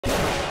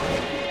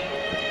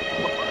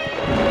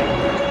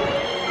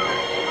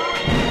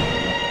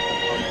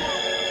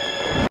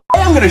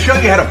I'm gonna show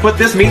you how to put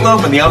this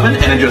meatloaf in the oven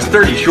and in just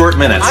 30 short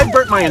minutes. I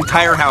burnt my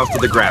entire house to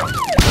the ground.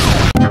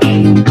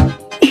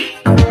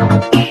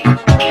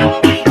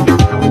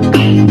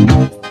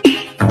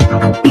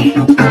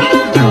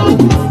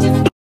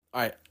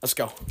 Alright, let's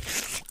go.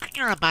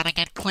 You're about to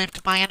get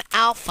clipped by an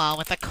alpha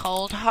with a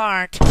cold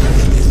heart.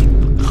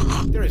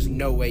 There is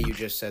no way you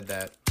just said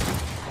that.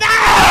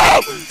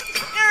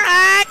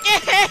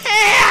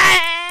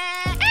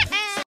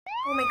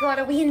 Oh my god,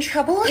 are we in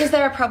trouble? Is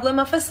there a problem,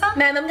 officer?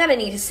 Ma'am, I'm gonna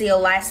need to see your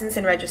license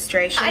and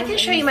registration. I can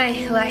show you my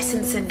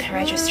license and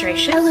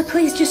registration. Ella,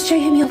 please just show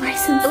him your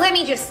license. Let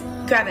me just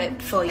grab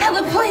it for you.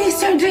 Ella, please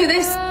don't do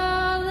this.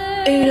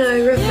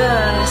 Uno,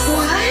 reverse.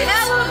 What?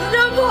 Ella,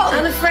 no balls.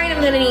 I'm afraid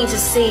I'm gonna need to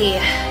see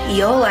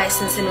your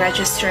license and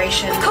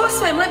registration. Of course,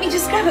 ma'am. Let me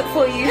just grab it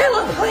for you.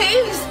 Ella,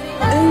 please.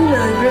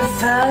 Uno,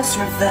 reverse,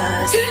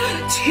 reverse.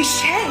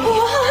 Touche.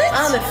 What?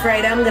 I'm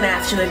afraid I'm gonna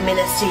have to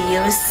administer you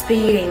a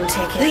speeding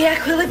ticket. The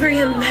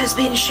equilibrium has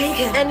been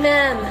shaken. And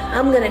ma'am,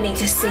 I'm gonna need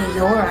to see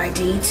your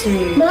ID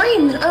too.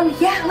 Mine?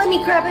 Yeah, let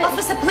me grab it.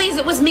 Officer, please,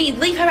 it was me.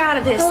 Leave her out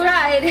of this. All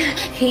right.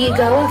 Here you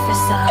go,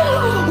 officer.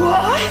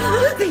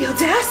 What? The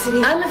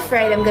audacity. I'm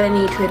afraid I'm gonna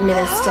need to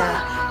administer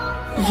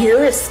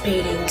you're a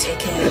speeding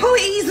ticket.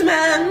 Please,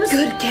 ma'am.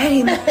 Good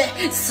game.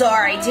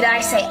 Sorry, did I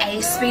say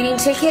a speeding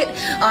ticket?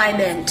 I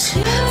meant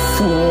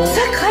 4.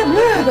 Sacre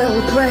bleu,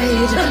 well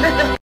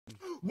played.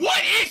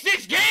 What is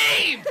this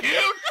game,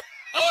 dude?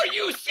 Are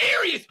you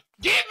serious?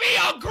 Give me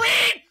a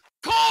green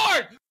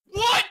card!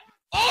 What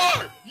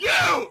are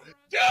you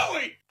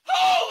doing?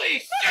 Holy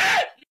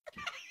shit!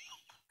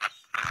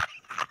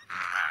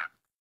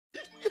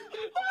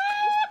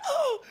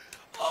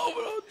 Oh,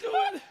 don't do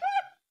it.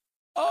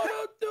 Oh,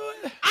 don't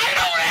do it. I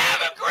don't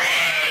have a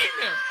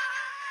green!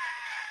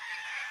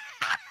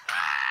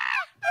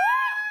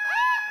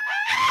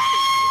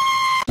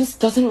 Just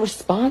doesn't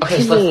respond Okay,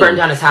 to so let's me. burn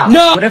down his house.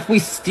 No! What if we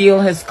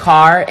steal his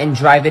car and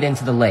drive it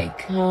into the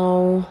lake?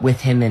 No. With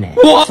him in it.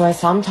 What? So I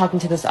saw him talking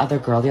to this other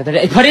girl the other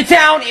day. Put it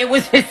down! It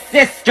was his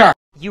sister!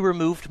 You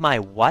removed my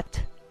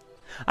what?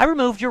 I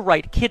removed your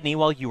right kidney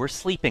while you were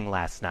sleeping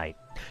last night.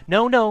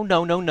 No, no,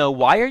 no, no, no.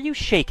 Why are you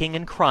shaking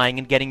and crying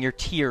and getting your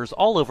tears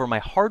all over my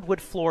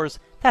hardwood floors?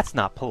 That's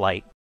not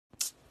polite.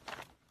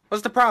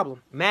 What's the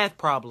problem? Math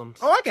problems.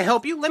 Oh, I can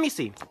help you. Let me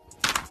see.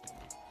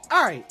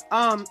 Alright,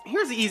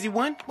 here's the easy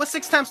one. What's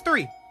 6 times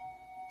 3?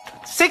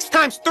 6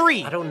 times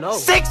 3. I don't know.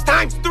 6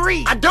 times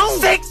 3. I don't.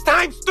 6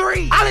 times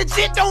 3. I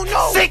legit don't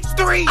know. 6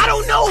 3. I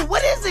don't know.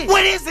 What is it?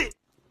 What is it?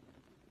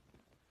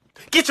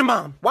 Get your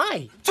mom.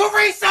 Why?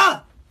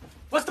 Teresa!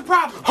 What's the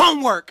problem?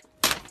 Homework.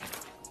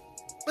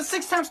 What's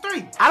 6 times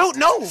 3? I don't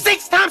know.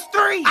 6 times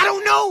 3. I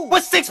don't know.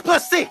 What's 6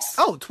 plus 6?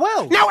 Oh,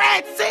 12. Now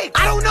add 6.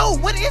 I don't know.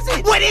 What is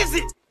it? What is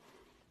it?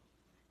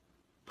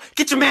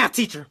 Get your math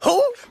teacher.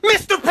 Who?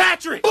 Mr.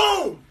 Patrick.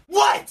 Boom.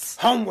 What?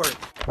 Homework.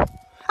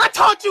 I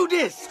taught you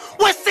this.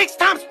 What's 6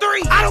 times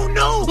 3? I don't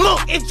know.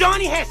 Look, if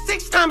Johnny had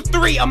 6 times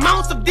 3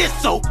 amounts of dish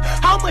soap,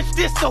 how much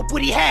dish soap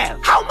would he have?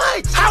 How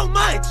much? How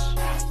much?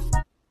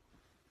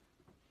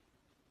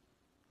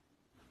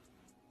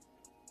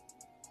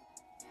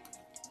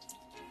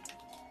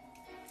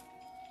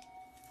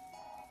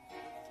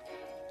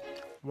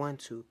 One,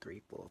 2,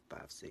 3, 4,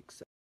 5, 6,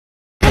 7.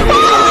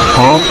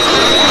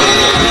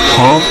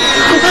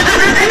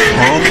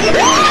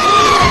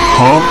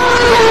 Huh?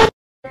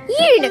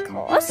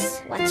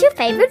 Unicorns, what's your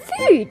favorite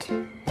food?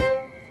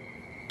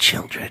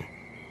 Children.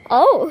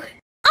 Oh.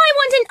 I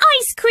want an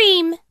ice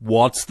cream!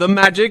 What's the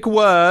magic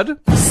word?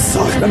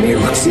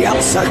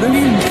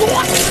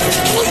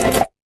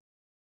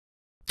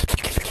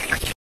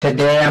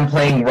 Today I'm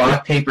playing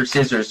rock, paper,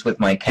 scissors with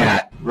my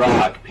cat.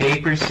 Rock,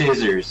 paper,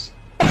 scissors.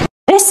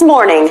 This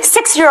morning,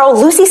 6-year-old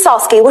Lucy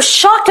Salsky was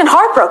shocked and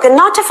heartbroken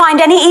not to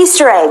find any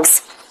Easter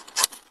eggs.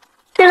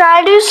 Did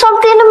I do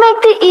something to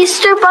make the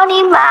Easter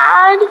Bunny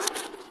mad?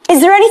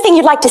 Is there anything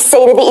you'd like to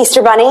say to the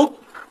Easter Bunny?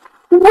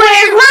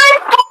 Where's my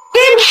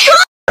f***ing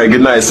chocolate? Hey,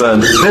 good night, son.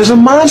 There's a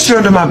monster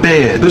under my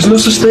bed. There's no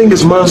such thing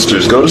as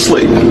monsters. Go to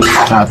sleep.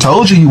 I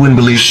told you wouldn't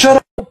believe. Shut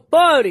up.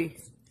 Buddy,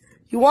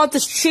 you want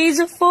this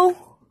cheesy fool?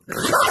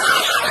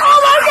 Oh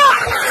my god!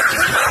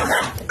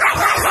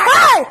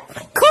 Hey!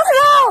 Cut it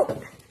out!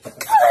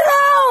 Cut it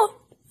out!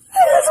 I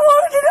just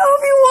wanted to know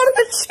if you wanted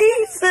to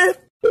cheese it.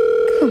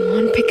 Come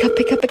on, pick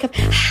up.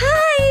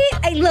 Hi!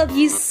 I love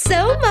you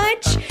so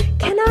much.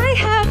 Can I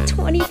have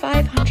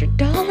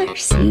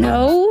 $2,500?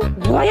 No.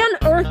 Why on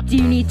earth do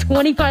you need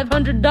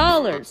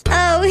 $2,500?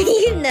 Oh,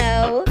 you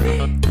know,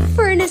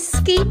 for an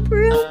escape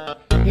room.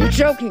 You're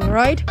joking,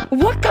 right?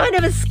 What kind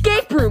of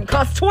escape room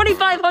costs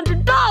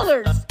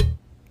 $2,500?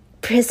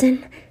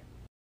 Prison.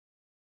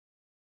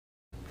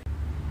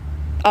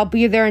 I'll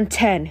be there in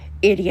 10,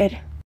 idiot.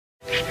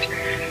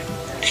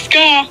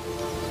 Scar!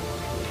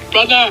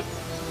 Brother!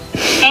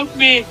 Help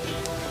me!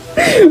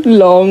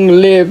 Long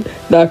live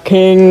the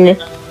king.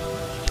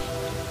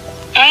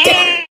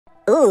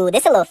 Ooh,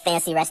 this a little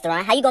fancy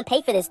restaurant. How you gonna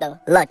pay for this, though?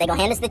 Look, they gonna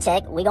hand us the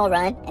check, we gonna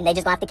run, and they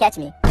just gonna have to catch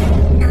me.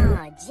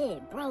 Nah,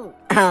 jit, bro.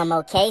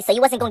 Okay, so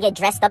you wasn't gonna get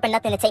dressed up or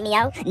nothing to take me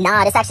out?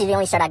 Nah, this actually the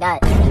only shirt I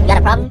got. You got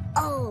a problem?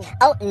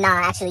 Oh,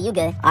 nah, actually, you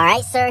good.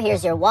 Alright, sir,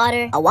 here's your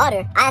water. A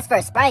water? I asked for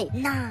a Sprite.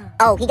 Nah.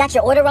 Oh, he got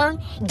your order wrong?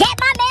 Get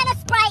my man a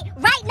Sprite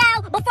right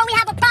now before we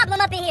have a problem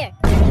up in here.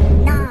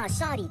 Nah,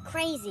 shawty,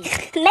 crazy.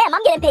 Ma'am,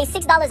 I'm getting paid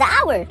 $6 an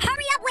hour.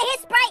 Hurry up with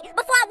his Sprite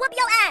before I whoop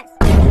your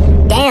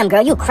ass. Damn,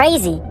 girl, you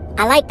crazy.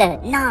 I like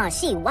that. Nah,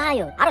 she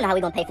wild. I don't know how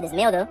we gonna pay for this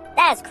meal, though.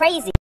 That's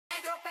crazy.